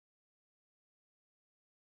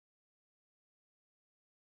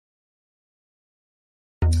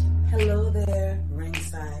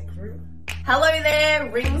Hello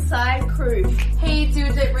there, Ringside Crew. Hey,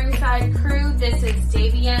 dudes at Ringside Crew, this is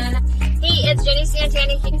Davian. Hey, it's Jenny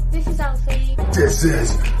Santana. This is Alfie. This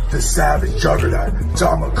is the Savage Juggernaut,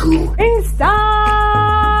 Tamaku. Inside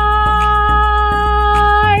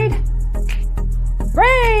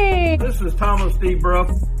Ring! This is Thomas D.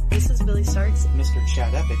 Bruff. This is Billy Starks. Mr.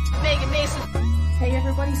 Chad Epic. Megan Mason. Hey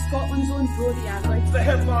everybody, Scotland's own Brody Adler. The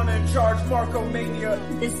headliner in charge, Marco Mania.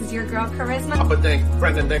 This is your girl, Charisma. Papa Dink,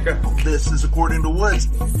 Brendan Dicker. This is According to Woods.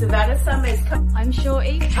 Savannah Summers. I'm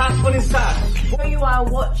Shorty. Tasman inside. You are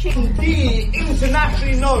watching The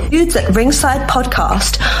internationally known Dudes at Ringside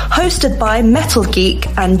podcast, hosted by Metal Geek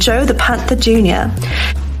and Joe the Panther Jr.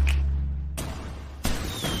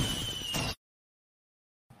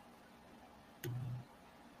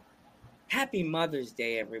 Happy Mother's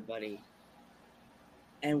Day, everybody.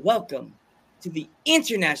 And welcome to the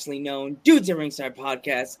internationally known Dudes at Ringside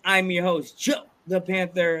podcast. I'm your host, Joe the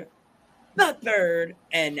Panther the Third.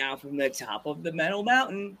 And now from the top of the Metal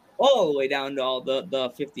Mountain, all the way down to all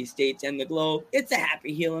the 50 states and the globe, it's a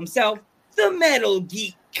happy heel himself, the Metal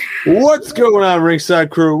Geek. What's going on,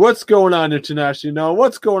 Ringside Crew? What's going on, internationally known?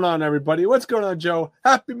 What's going on, everybody? What's going on, Joe?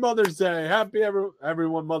 Happy Mother's Day. Happy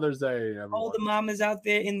everyone Mother's Day, everyone. All the mamas out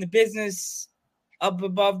there in the business, up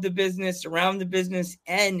above the business, around the business,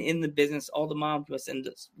 and in the business, all the moms to us. And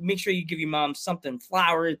make sure you give your mom something,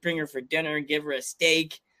 flowers, bring her for dinner, give her a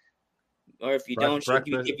steak. Or if you don't, she'll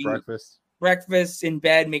give you breakfast in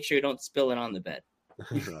bed. Make sure you don't spill it on the bed.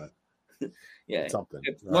 Yeah, something.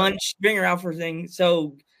 Lunch, bring her out for things.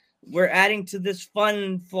 So we're adding to this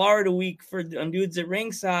fun Florida week on Dudes at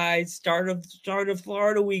Ringside. Start of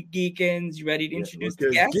Florida week, Geekins. You ready to introduce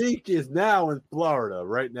the guest? Geek is now in Florida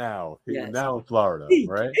right now. He's now in Florida, Geek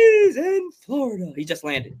right? Is in Florida. He just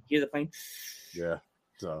landed. Hear the plane? Yeah.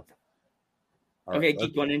 So. Okay,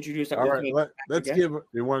 Geek, you want to introduce our let's give.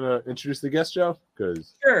 You want to introduce the guest, Joe?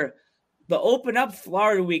 Because sure. The Open Up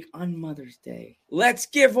Florida Week on Mother's Day. Let's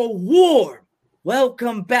give a warm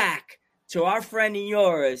welcome back to our friend and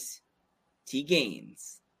yours, T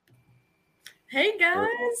Gaines. Hey guys.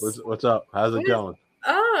 What's up? How's it going?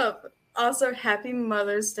 Also, happy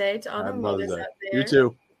Mother's Day to all the mothers out there. You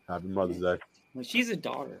too. Happy Mother's Day. Well, she's a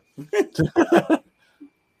daughter.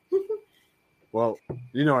 Well,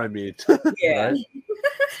 you know what I mean. Yeah. Right?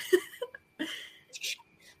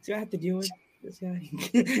 See what I have to deal with this guy?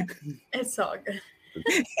 It's all good.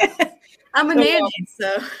 I'm a nanny,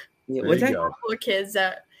 so yeah, there you go. Four kids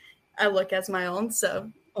that I look as my own. So,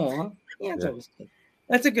 yeah, that's always good.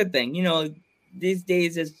 That's a good thing. You know, these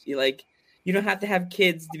days is like you don't have to have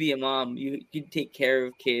kids to be a mom. You take care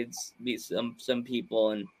of kids. Be some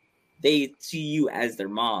people, and they see you as their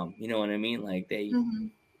mom. You know what I mean? Like they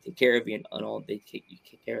take care of you and all. You take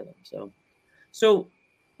care of them. So,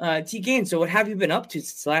 T Gaines. So, what have you been up to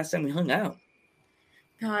since the last time we hung out?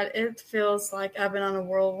 God, it feels like I've been on a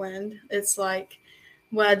whirlwind. It's like,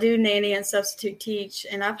 well, I do nanny and substitute teach,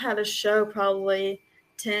 and I've had a show probably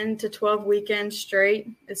 10 to 12 weekends straight.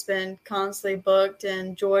 It's been constantly booked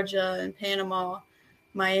in Georgia and Panama,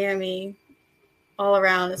 Miami, all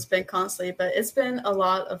around. It's been constantly, but it's been a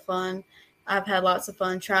lot of fun. I've had lots of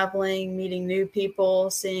fun traveling, meeting new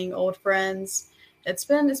people, seeing old friends. It's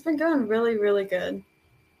been going really, really good.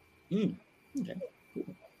 Okay.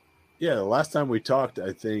 Yeah, the last time we talked,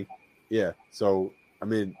 I think, So, I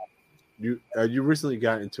mean, you recently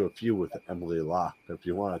got into a feud with Emily Locke. If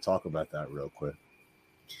you want to talk about that real quick.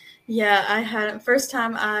 Yeah, I had. First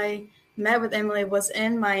time I met with Emily was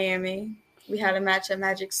in Miami. We had a match at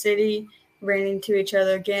Magic City, ran into each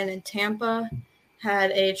other again in Tampa, had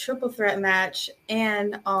a triple threat match,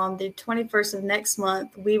 and on the 21st of next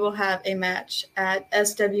month, we will have a match at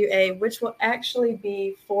SWA, which will actually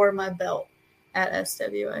be for my belt at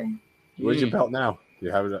SWA. Where's your belt now?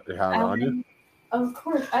 You have it on you? Of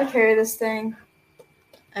course. I carry this thing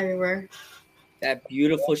everywhere. That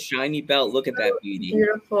beautiful shiny belt. Look at that beauty.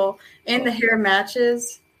 Beautiful. And the hair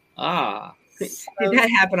matches. Did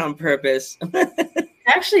that happen on purpose?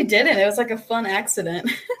 Actually didn't. It was like a fun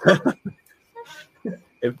accident.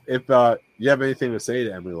 If you have anything to say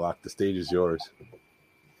to Emily Locke, the stage is yours.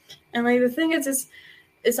 And like the thing is,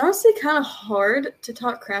 it's honestly kind of hard to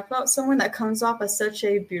talk crap about someone that comes off as such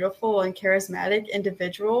a beautiful and charismatic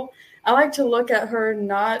individual. I like to look at her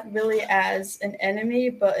not really as an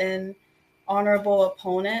enemy, but an honorable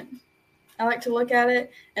opponent. I like to look at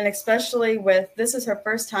it, and especially with this is her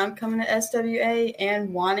first time coming to SWA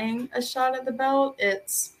and wanting a shot at the belt.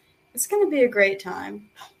 It's going to be a great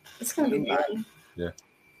time. It's going to be fun. Yeah.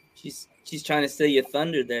 She's trying to steal your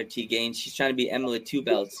thunder there, T Gaines. She's trying to be Emily Two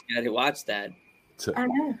Belts. You got to watch that. I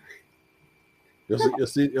know.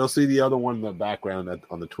 You'll see the other one in the background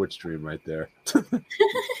on the Twitch stream right there.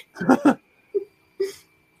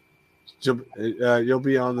 You'll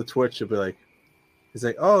be on the Twitch. You'll be like, he's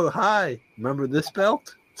like, oh hi, remember this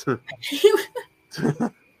belt?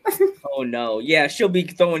 Oh no, yeah, she'll be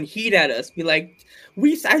throwing heat at us. Be like,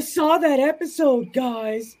 I saw that episode,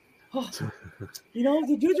 guys. Oh,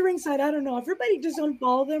 the dudes ringside. I don't know. Everybody just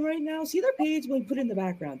unfollow them right now. See their page when we put in the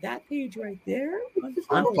background. That page right there.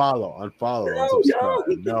 Unfollow.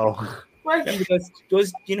 No.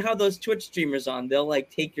 Those, you know how those Twitch streamers on? They'll like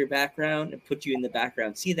take your background and put you in the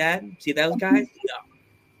background. See that? See those guys?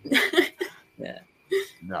 No. Yeah.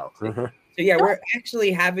 No. So yeah, we're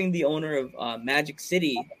actually having the owner of Magic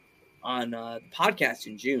City on the podcast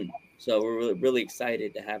in June. So we're really, really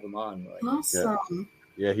excited to have him on. Awesome.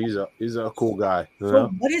 Yeah, he's a cool guy. So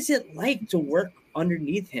what is it like to work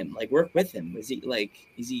underneath him? Like work with him? Is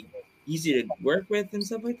he easy to work with and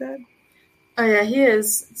stuff like that? Oh yeah, he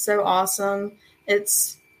is so awesome.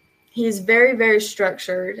 He's very, very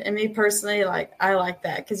structured. And me personally, I like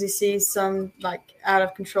that because you see some out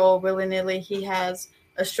of control willy-nilly. He has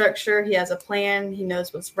a structure, he has a plan, he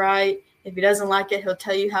knows what's right. If he doesn't like it, he'll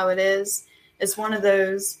tell you how it is. It's one of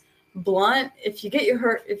those blunt. If you get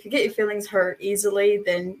your feelings hurt easily,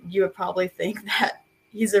 then you would probably think that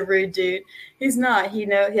he's a rude dude. He's not. He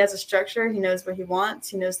has a structure. He knows what he wants.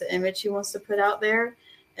 He knows the image he wants to put out there,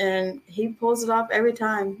 and he pulls it off every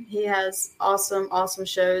time. He has awesome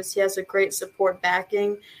shows. He has a great support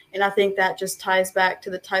backing, and I think that just ties back to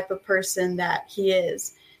the type of person that he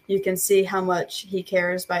is. You can see how much he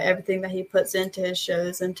cares by everything that he puts into his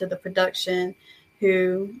shows, into the production,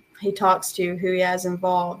 who he talks to, who he has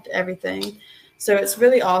involved, everything. So it's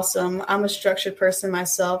really awesome. I'm a structured person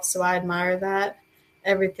myself, so I admire that.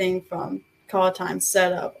 Everything from call time,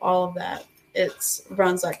 setup, all of that. It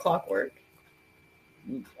runs like clockwork.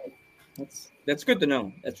 That's good to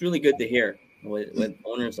know. That's really good to hear with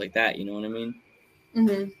owners like that. You know what I mean?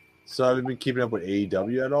 Mm-hmm. So have you been keeping up with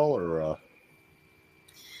AEW at all, or?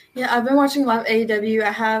 Yeah, I've been watching a lot of AEW.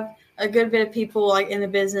 I have a good bit of people in the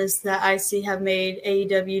business that I see have made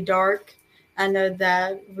AEW Dark. I know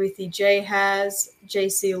that Ruthie J has,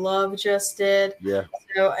 JC Love just did. Yeah.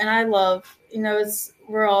 So, and I love,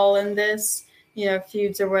 we're all in this,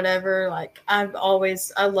 feuds or whatever. I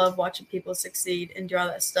love watching people succeed and do all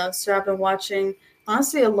that stuff. So I've been watching,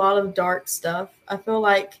 honestly, a lot of Dark stuff. I feel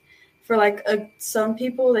like for some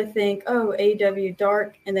people, they think, oh, AEW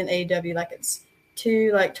Dark and then AEW, it's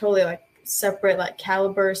two totally separate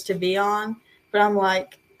calibers to be on, but I'm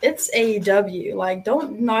it's AEW,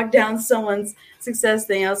 don't knock down someone's success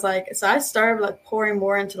thing. I was so I started pouring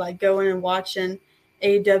more into going and watching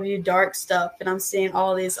AEW Dark stuff, and I'm seeing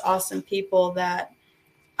all these awesome people that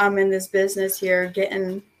I'm in this business here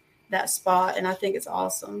getting that spot, and I think it's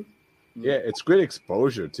awesome. Yeah, it's great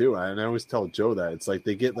exposure too, and I always tell Joe that it's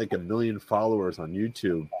they get 1 million followers on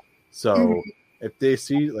YouTube, so if they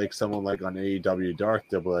see someone on AEW Dark,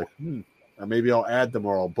 they'll be like, maybe I'll add them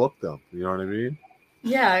or I'll book them. You know what I mean?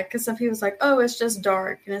 Yeah, because some people's oh, it's just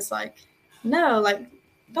Dark, and it's no,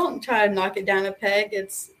 don't try to knock it down a peg.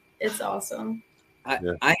 It's awesome.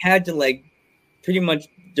 I had to pretty much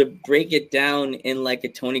to break it down in a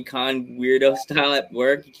Tony Khan weirdo style at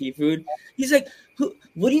work. Key Food. He's like,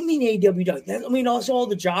 what do you mean AEW Dark? I mean also all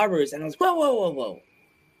the jobbers, and I was whoa.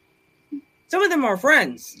 Some of them are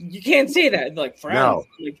friends. You can't say that. Friends. No.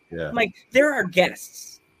 I'm there are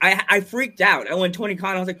guests. I freaked out. I went Tony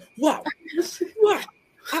Khan. I was like, wow. What?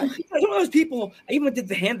 Some of those people, I even did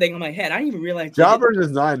the hand thing on my head. I didn't even realize. Jobbers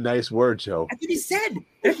is not a nice word, Joe. That's what he said.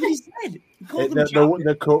 He called them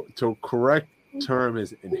the correct term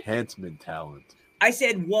is enhancement talent. I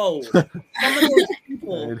said, whoa. Some of those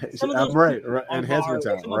people. Right. Enhancement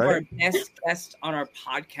talent, some of our best guests on our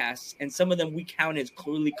podcast, and some of them we count as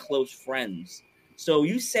clearly close friends. So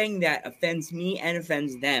you saying that offends me and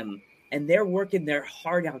offends them, and they're working their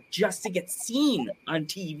heart out just to get seen on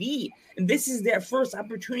TV. And this is their first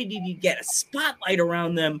opportunity to get a spotlight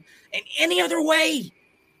around them in any other way.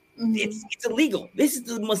 Mm-hmm. It's illegal. This is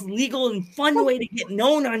the most legal and fun way to get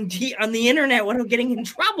known on the internet without getting in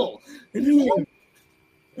trouble. And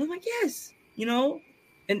I'm like, yes,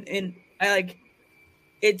 and I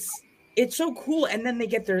it's so cool. And then they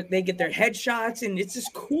get their headshots, and it's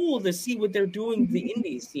just cool to see what they're doing with the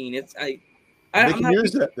indie scene.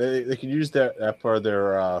 They can use that for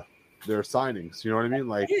their signings. You know what I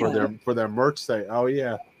mean? For their merch, say, oh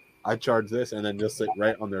yeah, I charge this, and then just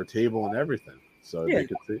right on their table and everything, so they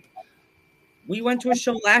could see. We went to a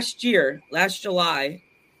show last July,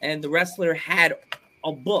 and the wrestler had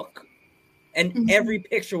a book, and every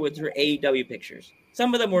picture was her AEW pictures.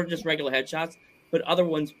 Some of them were just regular headshots, but other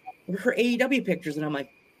ones her AEW pictures, and I'm like,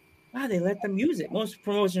 wow, they let them use it. Most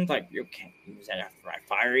promotions like, you can't use that after I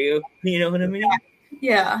fire you. You know what I mean?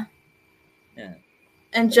 Yeah. Yeah.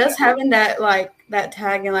 And just having that that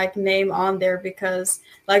tag and like name on there, because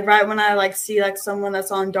like right when I like see like someone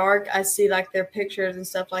that's on Dark, I see like their pictures and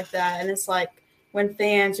stuff like that, and it's like when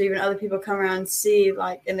fans or even other people come around and see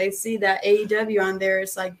like and they see that AEW on there,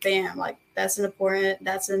 it's like bam, like that's an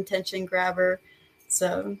attention grabber.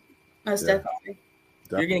 So most definitely.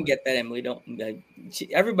 You're gonna get that, Emily.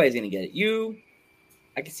 Everybody's gonna get it.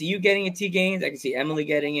 I can see you getting it, T Gaines. I can see Emily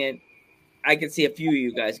getting it. I can see a few of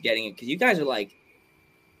you guys getting it because you guys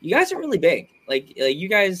are really big. Like you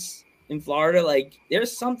guys in Florida, like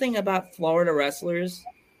there's something about Florida wrestlers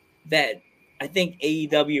that I think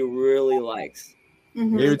AEW really likes.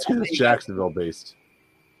 Mm-hmm. Maybe it's because it's Jacksonville based.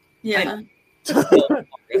 Yeah.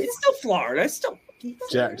 It's still Florida. It's still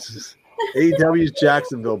Jackson. AEW's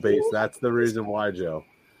Jacksonville based. That's the reason why, Joe.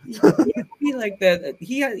 He like that.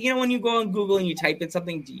 When you go on Google and you type in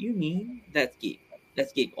something, do you mean that's geek?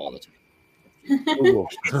 That's geek all the time.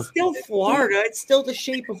 It's still Florida. It's still the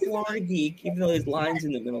shape of Florida geek, even though there's lines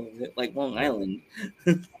in the middle of it, like Long Island.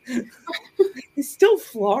 It's still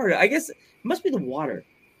Florida. I guess it must be the water.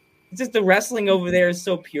 It's just the wrestling over there is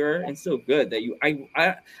so pure and so good that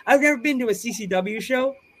I've never been to a CCW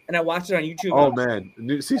show, and I watched it on YouTube. Oh man,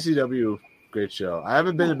 new CCW, great show. I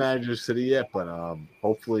haven't been to Magic City yet, but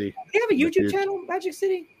hopefully. They have a YouTube channel, Magic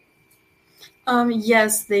City.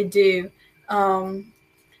 Yes, they do.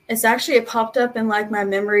 It's actually it popped up in like my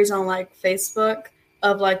memories on like Facebook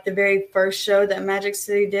of like the very first show that Magic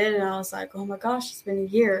City did, and I was like, oh my gosh, it's been a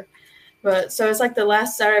year. But so it's like the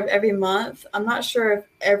last Saturday of every month. I'm not sure if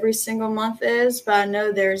every single month is, but I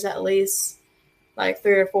know there's at least like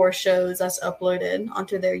 3 or 4 shows that's uploaded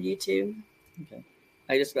onto their YouTube. Okay.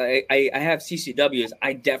 I have CCWs.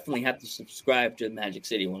 I definitely have to subscribe to the Magic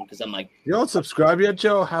City one because I'm like, you don't subscribe yet,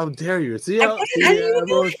 Joe? How dare you? See, I didn't even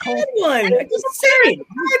know I had one. I just said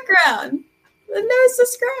background. No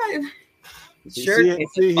subscribe. Sure.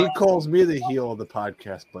 See, he calls me the heel of the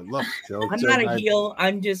podcast, but look, Joe. I'm not a heel.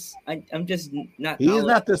 I'm just not. He's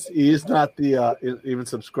not this. He's not the even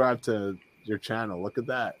subscribe to your channel. Look at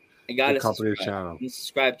that. I got the company channel. You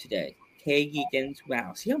subscribe today. K Geekins.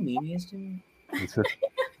 Wow. See how mean he is to me.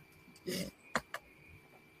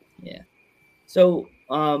 Yeah. So,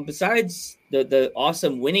 besides the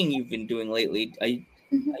awesome winning you've been doing lately, are you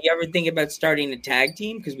ever thinking about starting a tag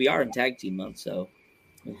team? Because we are in tag team month. So,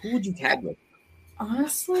 who would you tag with?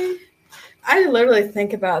 Honestly, I literally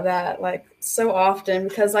think about that like so often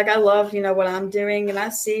because like I love what I'm doing, and I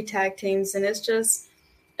see tag teams, and it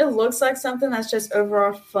looks like something that's just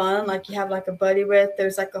overall fun. Like you have like a buddy with.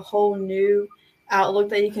 There's like a whole new outlook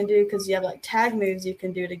that you can do because you have like tag moves you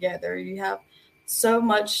can do together. You have so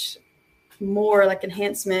much more like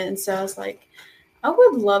enhancement, and so I was like, I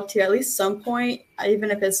would love to at least some point,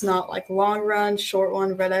 even if it's not like long run, short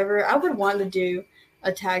one, whatever. I would want to do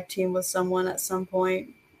a tag team with someone at some point.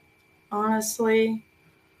 Honestly,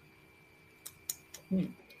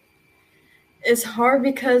 it's hard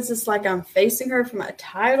because it's like I'm facing her for my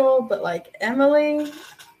title, but like Emily,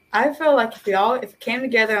 I feel like if we came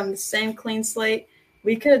together on the same clean slate,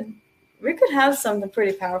 we could have something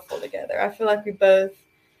pretty powerful together. I feel like we both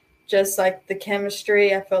just like the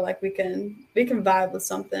chemistry. I feel like we can vibe with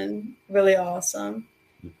something really awesome.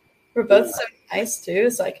 We're both so nice too.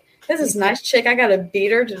 It's like this is nice chick. I gotta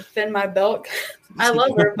beat her to defend my belt. I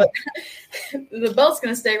love her, but the belt's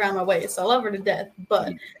gonna stay around my waist. I love her to death,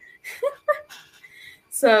 but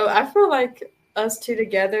so I feel like us two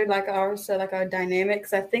together, like I always said, like our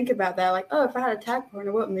dynamics. I think about that, like, oh, if I had a tag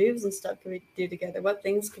partner, what moves and stuff could we do together? What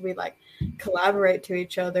things could we like collaborate to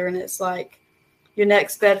each other? And it's like your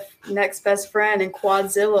next best friend and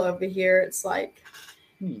Quadzilla over here. It's like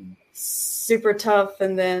super tough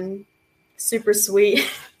and then super sweet.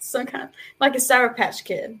 Some kind of like a Sour Patch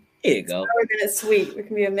Kid. There you go. Sour and it's sweet. We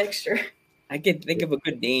can be a mixture. I can think of a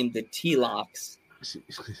good name, the T-Locks.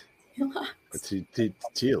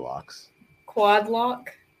 T-Locks. Quad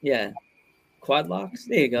lock. Yeah. Quad locks.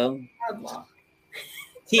 There you go. Quad lock.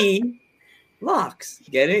 T-Locks.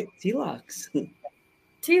 Get it? T-Locks.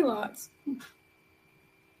 T-Locks.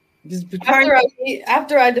 Just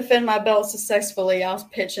after I defend my belt successfully, I'll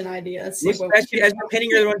pitch an idea and see as you're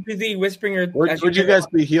pinning her 1, 2, 3, whispering her. Would you guys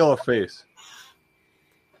be heel or face?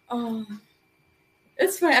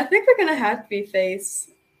 It's funny. I think we're gonna have to be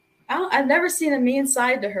face. I've never seen a mean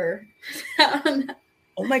side to her.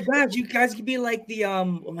 Oh my gosh, you guys could be like the oh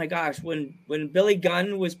my gosh, when Billy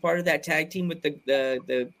Gunn was part of that tag team with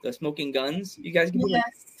the smoking guns, you guys could be like,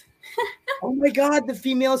 oh my god, the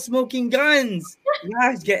female smoking guns. You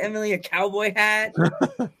guys get Emily a cowboy hat.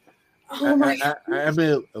 Oh my I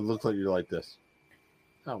mean, it looks like you're like this.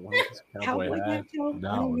 Oh, what is this cowboy Cowboy hat? hat, Joe? I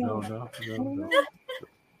don't know. No.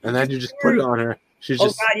 And then you just put it on her. She's Oh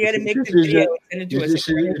just. God, you had to make the she's video just- and send it You to us. just,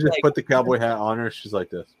 you just Like, put the cowboy hat on her. She's like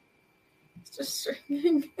this. Just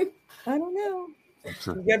I don't know.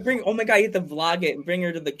 You gotta bring. Oh my God, you have to vlog it and bring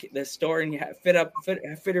her to the store and you have fit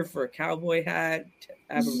her for a cowboy hat,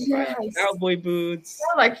 have her Yes. cowboy boots.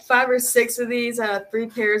 I have like 5 or 6 of these. I have 3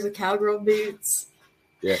 pairs of cowgirl boots.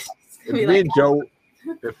 Yeah. It's If gonna be me like,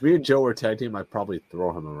 and Joe were tag team, I'd probably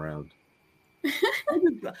throw him around.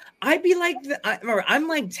 I'd be like, I'm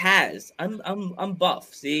like Taz. I'm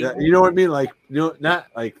buff. See, Yeah, you know what I mean? Like, not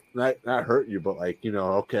hurt you, but like,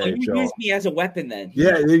 okay, you Joe. use me as a weapon then.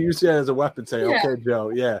 Yeah, they use it as a weapon. Say, Yeah. okay, Joe.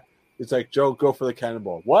 Yeah, it's like Joe, go for the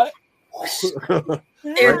cannonball. What? Right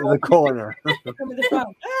in Here, the corner. Come to the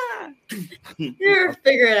front. Ah! here,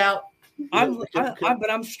 figure it out.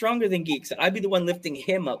 But I'm stronger than Geeks. I'd be the one lifting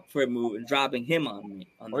him up for a move and dropping him on me.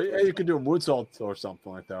 Or yeah, you could do a moonsault or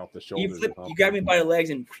something like that off the shoulders. You grab me by the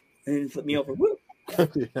legs and flip me over. Woo!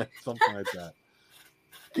 Yeah, something like that.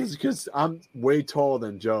 Because I'm way taller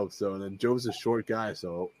than Joe, so then Joe's a short guy,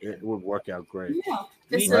 so it would work out great. Yeah,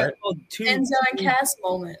 it's We a called two- Enzo and Cass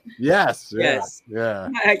moment. Yes. Yes. Yeah.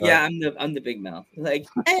 Yeah, I'm the big mouth. Like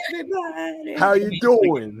everybody. How you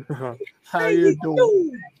doing? How you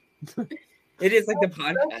doing? It is like the So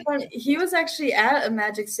podcast. funny. He was actually at a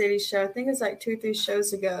Magic City show. I think it was like 2 or 3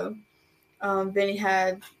 shows ago. Benny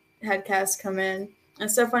had Cass come in. And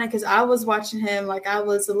it's so funny because I was watching him like I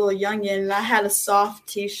was a little youngin, and I had a soft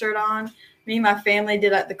T-shirt on. Me and my family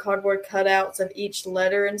did like the cardboard cutouts of each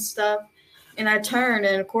letter and stuff. And I turned,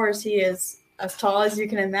 and of course he is as tall as you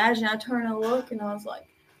can imagine. I turned and looked, and I was like,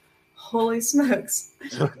 "Holy smokes!"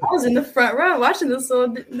 I was in the front row watching this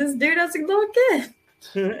dude as a little kid.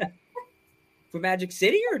 For Magic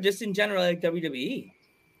City or just in general like WWE?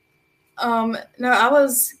 No, I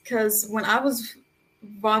was because when I was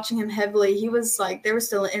watching him heavily, he was like they were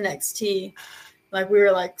still in NXT. Like we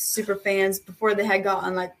were like super fans before they had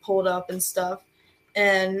gotten like pulled up and stuff.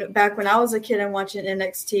 And back when I was a kid and watching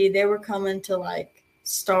NXT, they were coming to like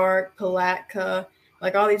Stark, Palatka,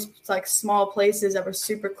 like all these like small places that were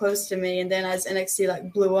super close to me. And then as NXT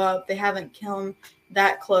like blew up, they haven't come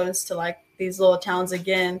that close to like these little towns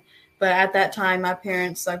again. But at that time, my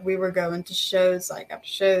parents, like we were going to shows, like after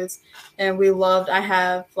shows, and we loved, I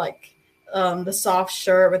have like the soft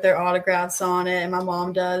shirt with their autographs on it, and my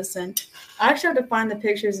mom does. And I actually have to find the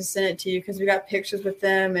pictures and send it to you because we got pictures with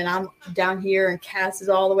them, and I'm down here and Cass is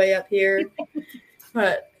all the way up here.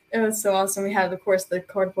 But it was so awesome. We had, of course, the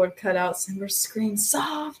cardboard cutouts, and we're screaming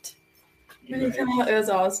soft. When he came out, it was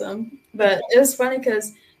awesome. But it was funny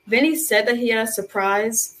because Vinny said that he had a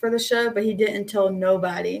surprise for the show, but he didn't tell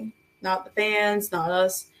nobody. Not the fans, not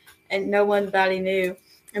us, and nobody knew.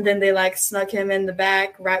 And then they like snuck him in the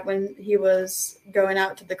back right when he was going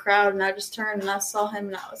out to the crowd, and I just turned and I saw him,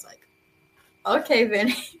 and I was like, "Okay,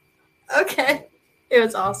 Vinny, okay." It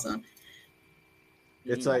was awesome.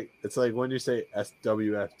 It's like when you say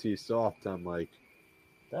SWFT soft, I'm like,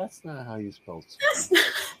 that's not how you spell soft.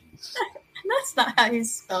 That's not how you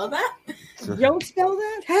spell that. You don't spell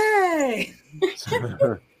that? Hey!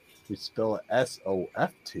 You spell it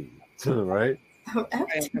SOFT, right? Oh, I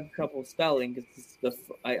have trouble spelling because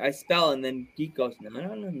I spell and then Geek goes, no.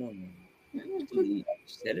 You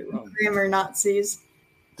said it wrong. Grammar Nazis.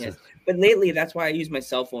 Yes. But lately, that's why I use my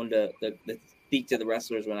cell phone to speak to the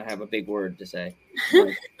wrestlers when I have a big word to say.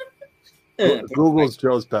 Google's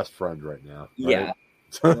Joe's best friend right now. Right?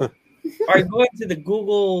 Yeah. I go into the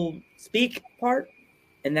Google Speak part,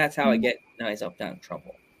 and that's how I get myself down in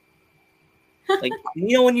trouble. Like,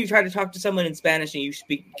 when you try to talk to someone in Spanish and you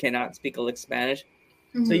cannot speak a lick Spanish,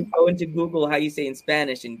 so you go into Google how you say in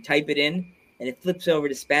Spanish and type it in, and it flips over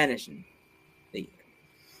to Spanish. And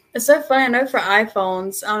it's so funny. I know for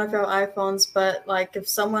iPhones, I don't know if you have iPhones, but like if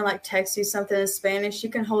someone like texts you something in Spanish, you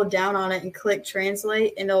can hold down on it and click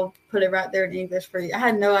translate, and it'll put it right there in English for you. I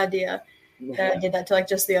had no idea that I did that till like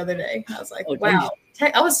just the other day. I was like, wow.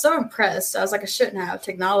 I was so impressed. I was like, I shouldn't have.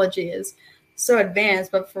 Technology is so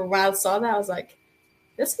advanced, but for when I saw that, I was like,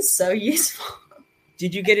 this is so useful.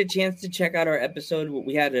 Did you get a chance to check out our episode?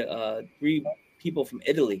 We had 3 people from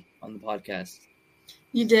Italy on the podcast.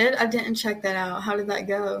 You did? I didn't check that out. How did that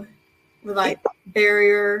go? With like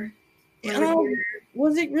barrier?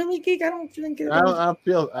 Was it really Geek? I don't think it was. I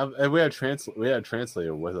feel we had a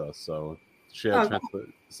translator with us, so she had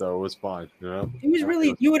translator, so it was fine. It was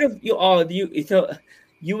really you would have out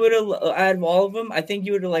of all of them, I think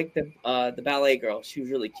you would have liked the ballet girl. She was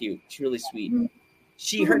really cute. She's really sweet.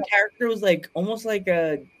 Mm-hmm. Her character was like almost like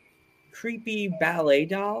a creepy ballet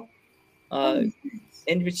doll.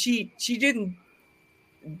 but she didn't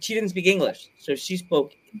speak English, so she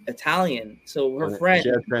spoke Italian. So her friend, she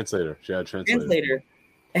had a translator.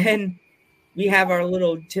 And we have our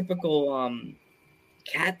little typical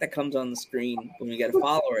cat that comes on the screen when we get a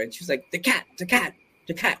follower, and she's like, the cat.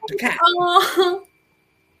 Oh.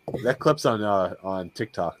 That clip's on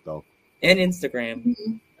TikTok though, and Instagram,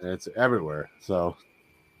 and it's everywhere. So,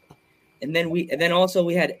 and then also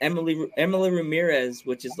we had Emily Ramirez,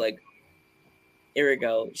 which is like, here we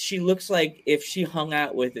go. She looks like if she hung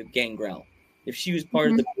out with a Gangrel. If she was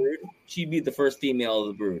part of the brood, she'd be the first female of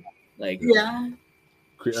the brood. Like, yeah,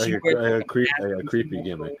 a creepy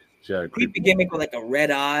gimmick. She had a creepy gimmick with like a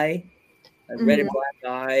red eye, red and black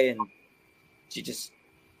eye, and she just,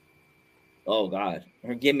 oh god,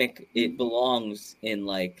 her gimmick, it belongs in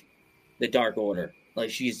like the Dark Order. Like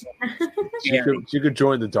she's, she could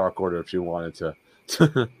join the Dark Order if she wanted to.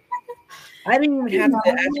 I didn't even have to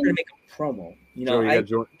ask her to make a promo. You know,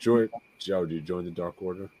 Joe, do you join the Dark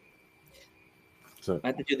Order? So I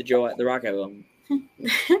have to do the Rock album.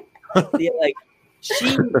 Yeah, like she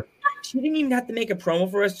didn't even have to make a promo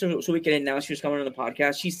for us so we could announce she was coming on the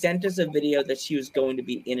podcast. She sent us a video that she was going to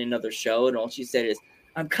be in another show, and all she said is,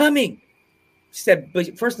 "I'm coming." She said,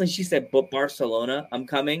 but personally, she said, "But Barcelona, I'm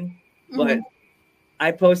coming." But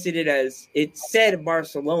I posted it as it said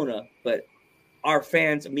Barcelona, but our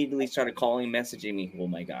fans immediately started calling, messaging me. Oh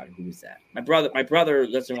my god, who is that? My brother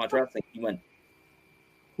doesn't watch wrestling. He went,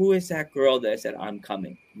 "Who is that girl that said I'm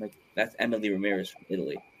coming?" I'm like, "That's Emily Ramirez from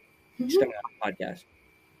Italy. She's coming on the podcast."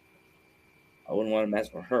 I wouldn't want to mess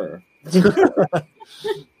with her.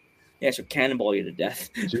 Yeah, she'll cannonball you to death.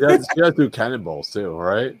 She does do cannonballs too,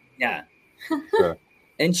 right? Yeah. So.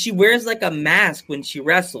 And she wears like a mask when she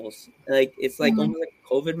wrestles. Like it's like almost like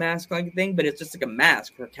a COVID mask like thing, but it's just like a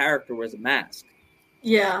mask. Her character wears a mask.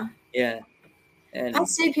 Yeah. Yeah. And I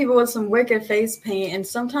see people with some wicked face paint, and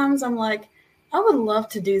sometimes I'm like, I would love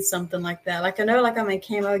to do something like that. Like I know, like I'm in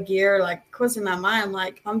camo gear. Like, of course, in my mind,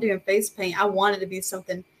 like if I'm doing face paint, I want it to be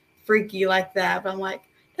something freaky like that. But I'm like,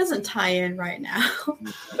 it doesn't tie in right now.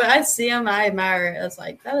 But I see them, I admire it. It's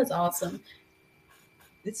like that is awesome.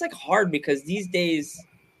 It's like hard because these days,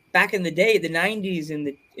 back in the day, the 90s and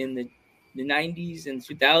the 90s and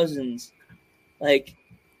 2000s, like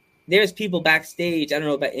there's people backstage. I don't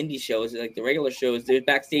know about indie shows, like the regular shows. There's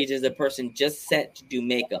backstage as a person just set to do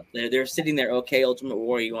makeup. They're sitting there. Okay, Ultimate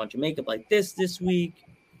Warrior, you want your makeup like this week,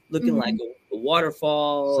 looking like a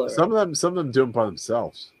waterfall. Some of them do them by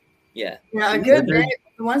themselves. Yeah. Yeah, a good bit.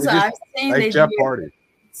 The ones that I've seen, like they Jeff do Hardy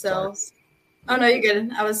themselves. Oh no, you're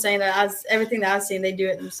good. I was saying that everything that I've seen, they do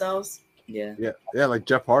it themselves. Yeah. Like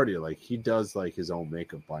Jeff Hardy, like he does like his own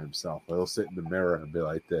makeup by himself. He'll sit in the mirror and be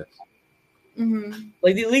like this.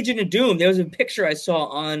 Like the Legion of Doom, there was a picture I saw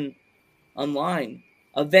online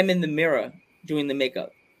of them in the mirror doing the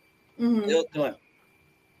makeup. I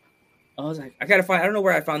was like, I gotta find. I don't know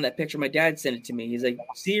where I found that picture. My dad sent it to me. He's like,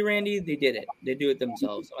 "See, Randy, they did it. They do it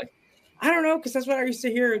themselves." I'm like, I don't know, because that's what I used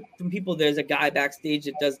to hear from people. There's a guy backstage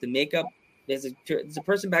that does the makeup. There's a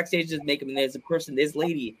person backstage that does makeup, and there's this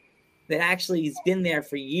lady that actually has been there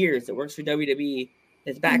for years that works for WWE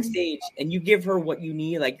that's backstage, and you give her what you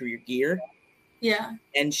need, like your gear. Yeah.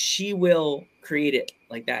 And she will create it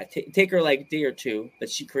like that. Take her like a day or two, but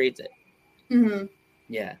she creates it.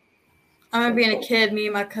 Yeah. I remember being a kid, me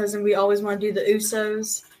and my cousin, we always want to do the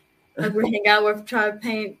Usos. Like we hang out with, try to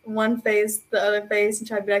paint one face, the other face, and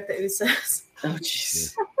try to be like the Usos. Oh,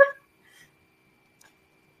 jeez.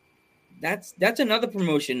 That's another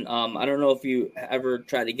promotion. I don't know if you ever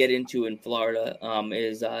try to get into in Florida.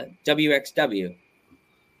 Is WXW.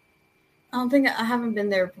 I haven't been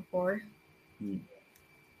there before.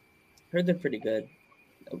 Heard they're pretty good.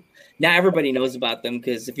 Now everybody knows about them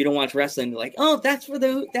because if you don't watch wrestling, they're like, "Oh, that's where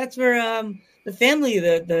the family,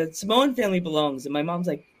 the Samoan family belongs." And my mom's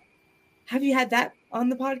like, "Have you had that on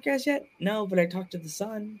the podcast yet?" No, but I talked to the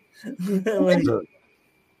son. Like,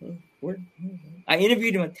 I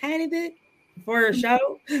interviewed him a tiny bit before a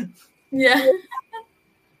show. Yeah,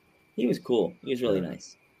 He was cool. He was really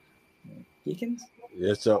nice. Deacons?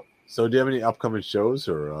 Yeah, so do you have any upcoming shows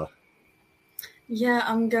or Yeah,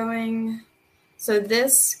 I'm going. So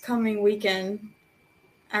this coming weekend,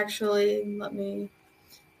 actually,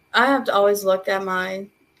 I have to always look at my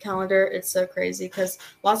calendar. It's so crazy because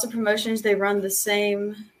lots of promotions, they run the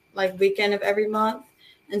same like weekend of every month.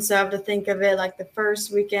 And so I have to think of it like the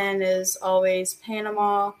first weekend is always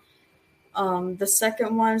Panama. The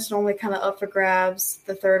second one is normally kind of up for grabs.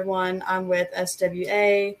 The third one, I'm with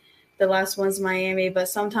SWA. The last one's Miami, but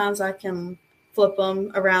sometimes I can flip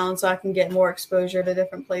them around so I can get more exposure to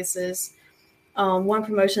different places. One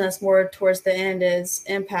promotion that's more towards the end is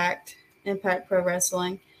Impact. Impact Pro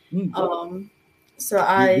Wrestling. Mm-hmm. So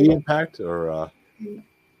I the Impact or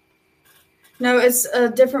no, it's a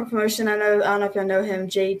different promotion. I don't know if y'all know him,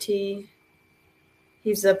 JT.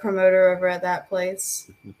 He's the promoter over at that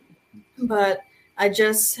place. But I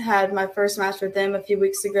just had my first match with them a few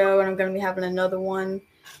weeks ago, and I'm going to be having another one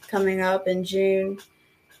coming up in June.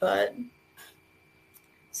 But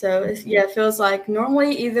so it feels like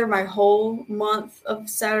normally either my whole month of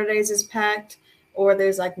Saturdays is packed, or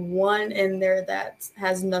there's like one in there that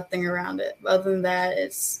has nothing around it. Other than that,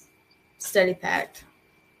 it's steady packed.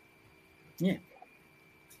 Yeah.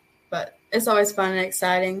 But it's always fun and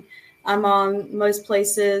exciting. I'm on most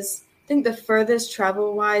places. I think the furthest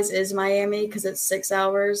travel-wise is Miami because it's 6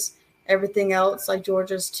 hours. Everything else, like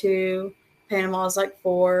Georgia's 2, Panama's like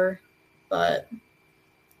 4. But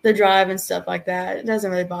the drive and stuff like that, it doesn't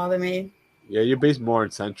really bother me. Yeah, you're based more in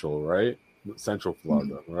Central, right? Central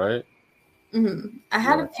Florida, right? Mm-hmm. I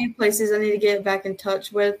had a few places I need to get back in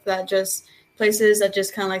touch with places that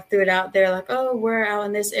just kind of like threw it out there, like, oh, we're out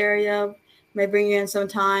in this area, may bring you in some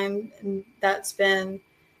time. And that's been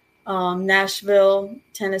Nashville,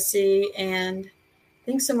 Tennessee, and I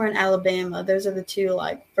think somewhere in Alabama. Those are the 2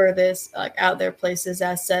 like furthest like out there places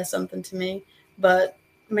that says something to me. But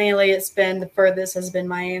mainly it's been the furthest has been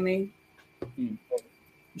Miami. You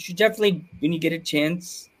should definitely, when you get a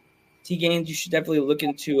chance, T-Gains, you should definitely look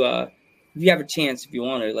into if you have a chance, if you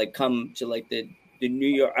want to like come to like the New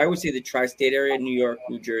York, I would say the tri-state area, New York,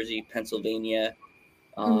 New Jersey, Pennsylvania,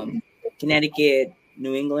 Connecticut,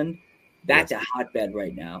 New England. That's a hotbed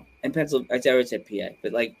right now. And Pennsylvania, I always said PA,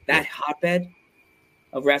 but like that hotbed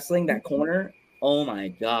of wrestling, that corner, oh my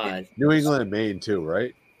God. New England and Maine too,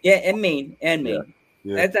 right? Yeah, and Maine.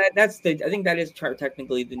 Yeah. That's I think that is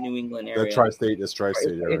technically the New England area. The tri-state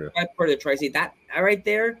area. That's part of the tri-state. That right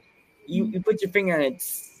there, you put your finger on it.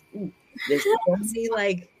 There's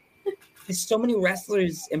so many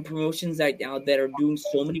wrestlers and promotions that are doing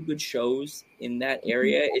so many good shows in that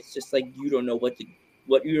area. It's just like you don't know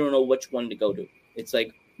you don't know which one to go to. It's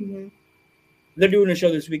like they're doing a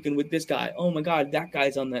show this weekend with this guy. Oh my God, that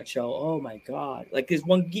guy's on that show. Oh my God, like there's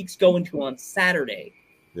one Geek's going to on Saturday.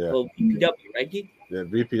 Yeah, well, VPW, right, Geek? Yeah,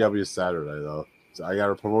 VPW is Saturday though, so I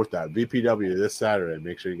gotta promote that VPW this Saturday.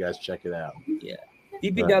 Make sure you guys check it out. Yeah,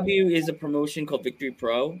 VPW is a promotion called Victory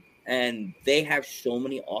Pro. And they have so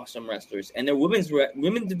many awesome wrestlers. And their women's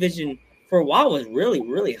division for a while was really,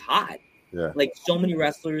 really hot. Yeah. Like so many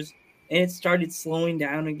wrestlers. And it started slowing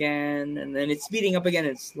down again. And then it's speeding up again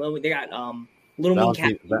and slowing. They got Little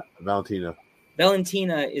Mean Valentina.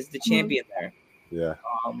 Valentina is the champion there. Yeah.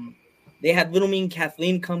 They had Little Mean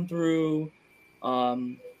Kathleen come through.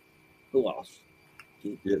 Who else?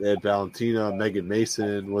 Yeah, they had Valentina. Megan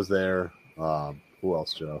Mason was there. Who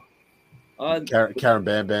else, Joe? Karen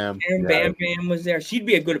Bam Bam. Karen Bam Bam was there. She'd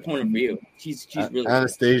be a good opponent for you. She's really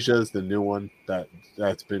Anastasia's the new one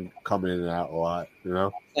that's been coming in and out a lot. You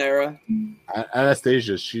know, Clara.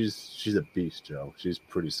 Anastasia, she's a beast, Joe. She's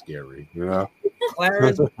pretty scary. You know,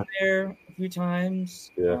 Clara's been there a few times.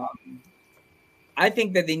 Yeah. I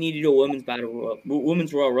think that they needed a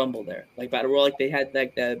women's Royal Rumble there, like Battle Royal, like they had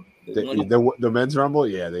like the men's Rumble.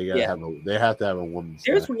 Yeah, they have to have a women's.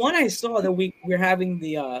 There's one I saw that we're having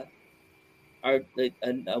the. A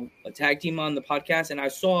tag team on the podcast, and I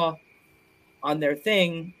saw on their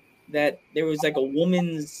thing that there was like a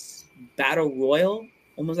woman's battle royal,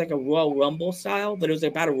 almost like a Royal Rumble style, but it was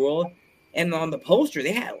a battle royal. And on the poster,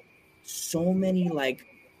 they had so many like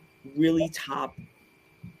really top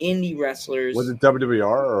indie wrestlers. Was it WWR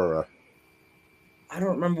or? I don't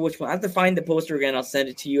remember which one. I have to find the poster again. I'll send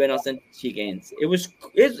it to you, and I'll send it to you again. It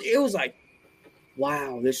was like,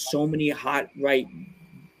 wow, there's so many hot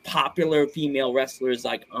popular female wrestlers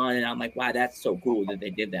like on, and I'm like, wow, that's so cool that they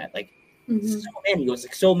did that. Like so many. It was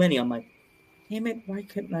like so many. I'm like, damn it, why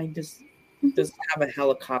couldn't I just have a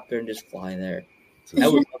helicopter and just fly there?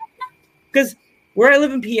 Because where I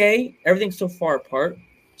live in PA, everything's so far apart.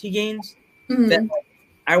 T-Gains that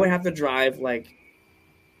I would have to drive like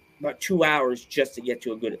about 2 hours just to get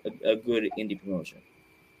to a good indie promotion.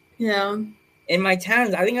 Yeah. In my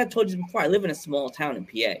towns, I think I told you before, I live in a small town in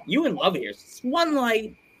PA. You would love it here. It's one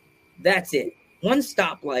light. That's it. One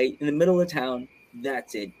stoplight in the middle of town.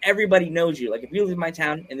 That's it. Everybody knows you. Like if you live in my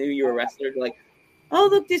town and maybe you're a wrestler, they're like, "Oh,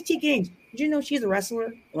 look, this T-Gains. Did you know she's a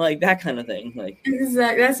wrestler?" Like that kind of thing. Like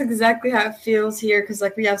exactly. That's exactly how it feels here. Because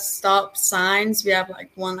like we have stop signs. We have like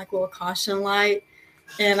one like little caution light,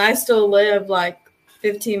 and I still live like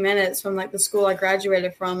 15 minutes from like the school I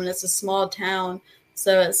graduated from, and it's a small town.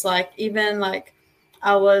 So it's like even like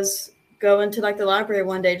I was going to like the library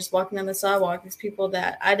one day, just walking on the sidewalk. These people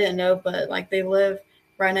that I didn't know, but like they live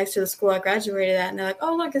right next to the school I graduated at, and they're like,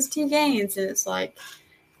 "Oh, look, it's T Gaines," and it's like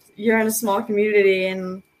you're in a small community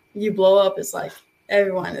and you blow up. It's like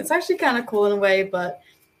everyone. It's actually kind of cool in a way, but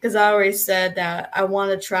because I always said that I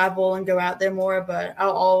want to travel and go out there more, but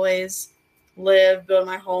I'll always build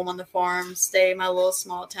my home on the farm, stay in my little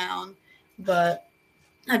small town. But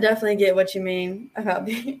I definitely get what you mean about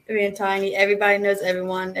being tiny. Everybody knows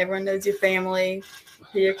everyone. Everyone knows your family,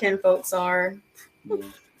 who your kin folks are. Yeah.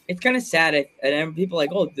 It's kind of sad. And people are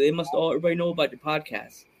like, oh, they must all everybody know about your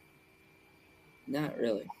podcast. Not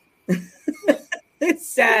really. It's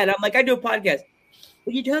sad. I'm like, I do a podcast.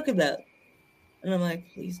 What are you talking about? And I'm like,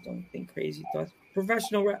 please don't think crazy thoughts.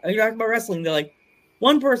 Professional. Are you talking about wrestling? They're like,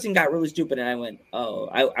 one person got really stupid, and I went, oh,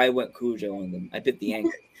 I went Cujo on them. I bit the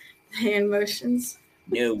anchor. Hand motions.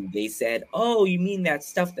 No, they said, oh, you mean that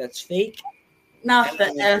stuff that's fake? Not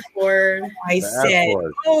the F word. I said,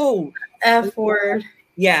 oh, F word.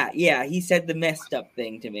 Yeah. He said the messed up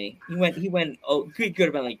thing to me. He went. Oh, could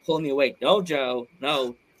have been like pulling me away. No, Joe,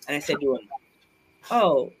 no. And I said to him,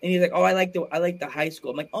 oh, and he's like, oh, I like the high school.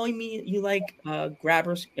 I'm like, oh, you mean you like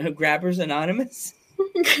Grabbers Anonymous?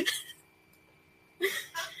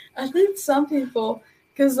 I think some people,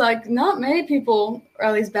 because like not many people, or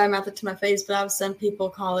at least badmouth it to my face, but I've some people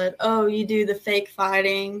call it, oh, you do the fake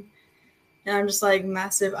fighting. And I'm just like,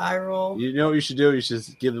 massive eye roll. You know what you should do? You should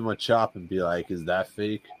give them a chop and be like, is that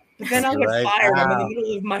fake? But then I'll get fired. I'm in the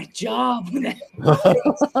middle of my job.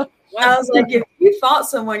 I was like, if you fought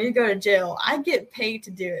someone, you go to jail. I get paid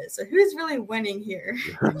to do it. So who's really winning here?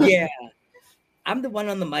 Yeah. I'm the one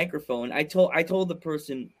on the microphone. I told the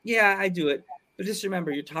person, yeah, I do it. But just remember,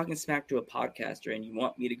 you're talking smack to a podcaster and you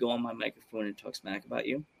want me to go on my microphone and talk smack about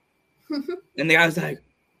you? And the guy was like,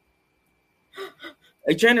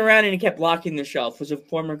 I turned around and he kept locking the shelf. It was a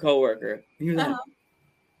former coworker. He was like,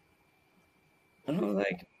 and I was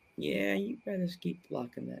like, yeah, you better keep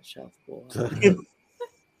locking that shelf, boy.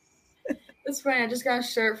 It's funny. I just got a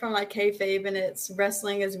shirt from like Kayfabe and it's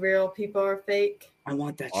wrestling is real, people are fake. I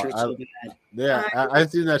want that shirt so bad. Yeah, I've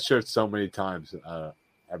seen that shirt so many times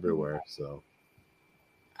everywhere. So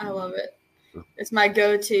I love it. It's my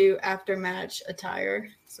go-to after match attire.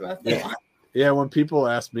 So I feel yeah, when people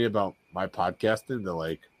ask me about my podcasting, they're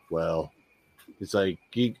like, well, it's like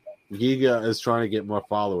Giga is trying to get more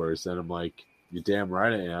followers. And I'm like, you're damn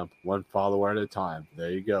right I am. One follower at a time.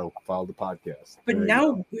 There you go. Follow the podcast. But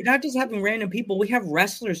now we're not just having random people. We have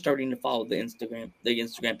wrestlers starting to follow the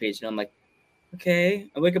Instagram page. And I'm like, okay.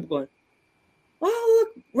 I wake up going,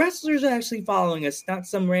 oh, look, wrestlers are actually following us, not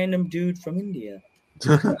some random dude from India.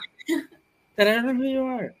 That I don't know who you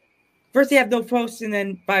are. First they have no posts and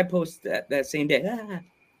then 5 posts that same day.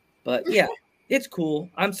 But yeah, it's cool.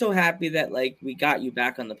 I'm so happy that like we got you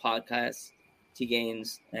back on the podcast, T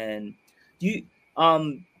Gaines. And do you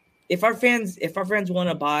if our fans want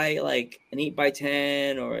to buy like an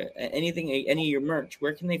 8x10 or anything, any of your merch,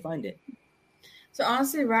 where can they find it? So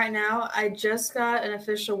honestly, right now I just got an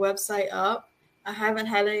official website up. I haven't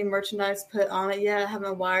had any merchandise put on it yet. I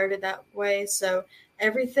haven't wired it that way. So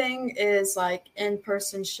everything is like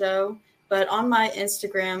in-person show. But on my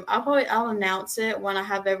Instagram, I'll announce it when I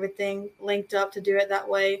have everything linked up to do it that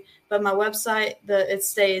way. But my website, it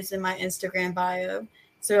stays in my Instagram bio.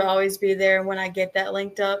 So it'll always be there when I get that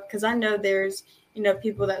linked up. Because I know there's,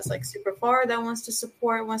 people that's like super far that wants to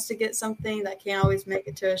support, wants to get something that can't always make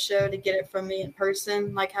it to a show to get it from me in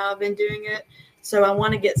person, like how I've been doing it. So I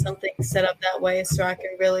want to get something set up that way so I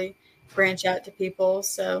can really branch out to people.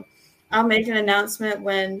 So I'll make an announcement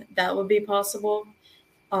when that will be possible.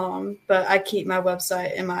 But I keep my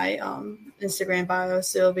website in my Instagram bio,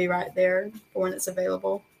 so it'll be right there for when it's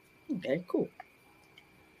available. Okay, cool.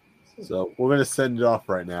 So we're going to send it off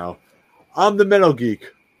right now. I'm the Metal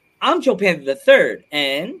Geek. I'm Joe Panther III,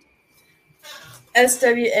 and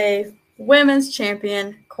SWA Women's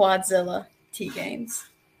Champion Quadzilla T Gaines.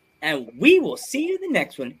 And we will see you in the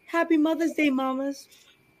next one. Happy Mother's Day, mamas.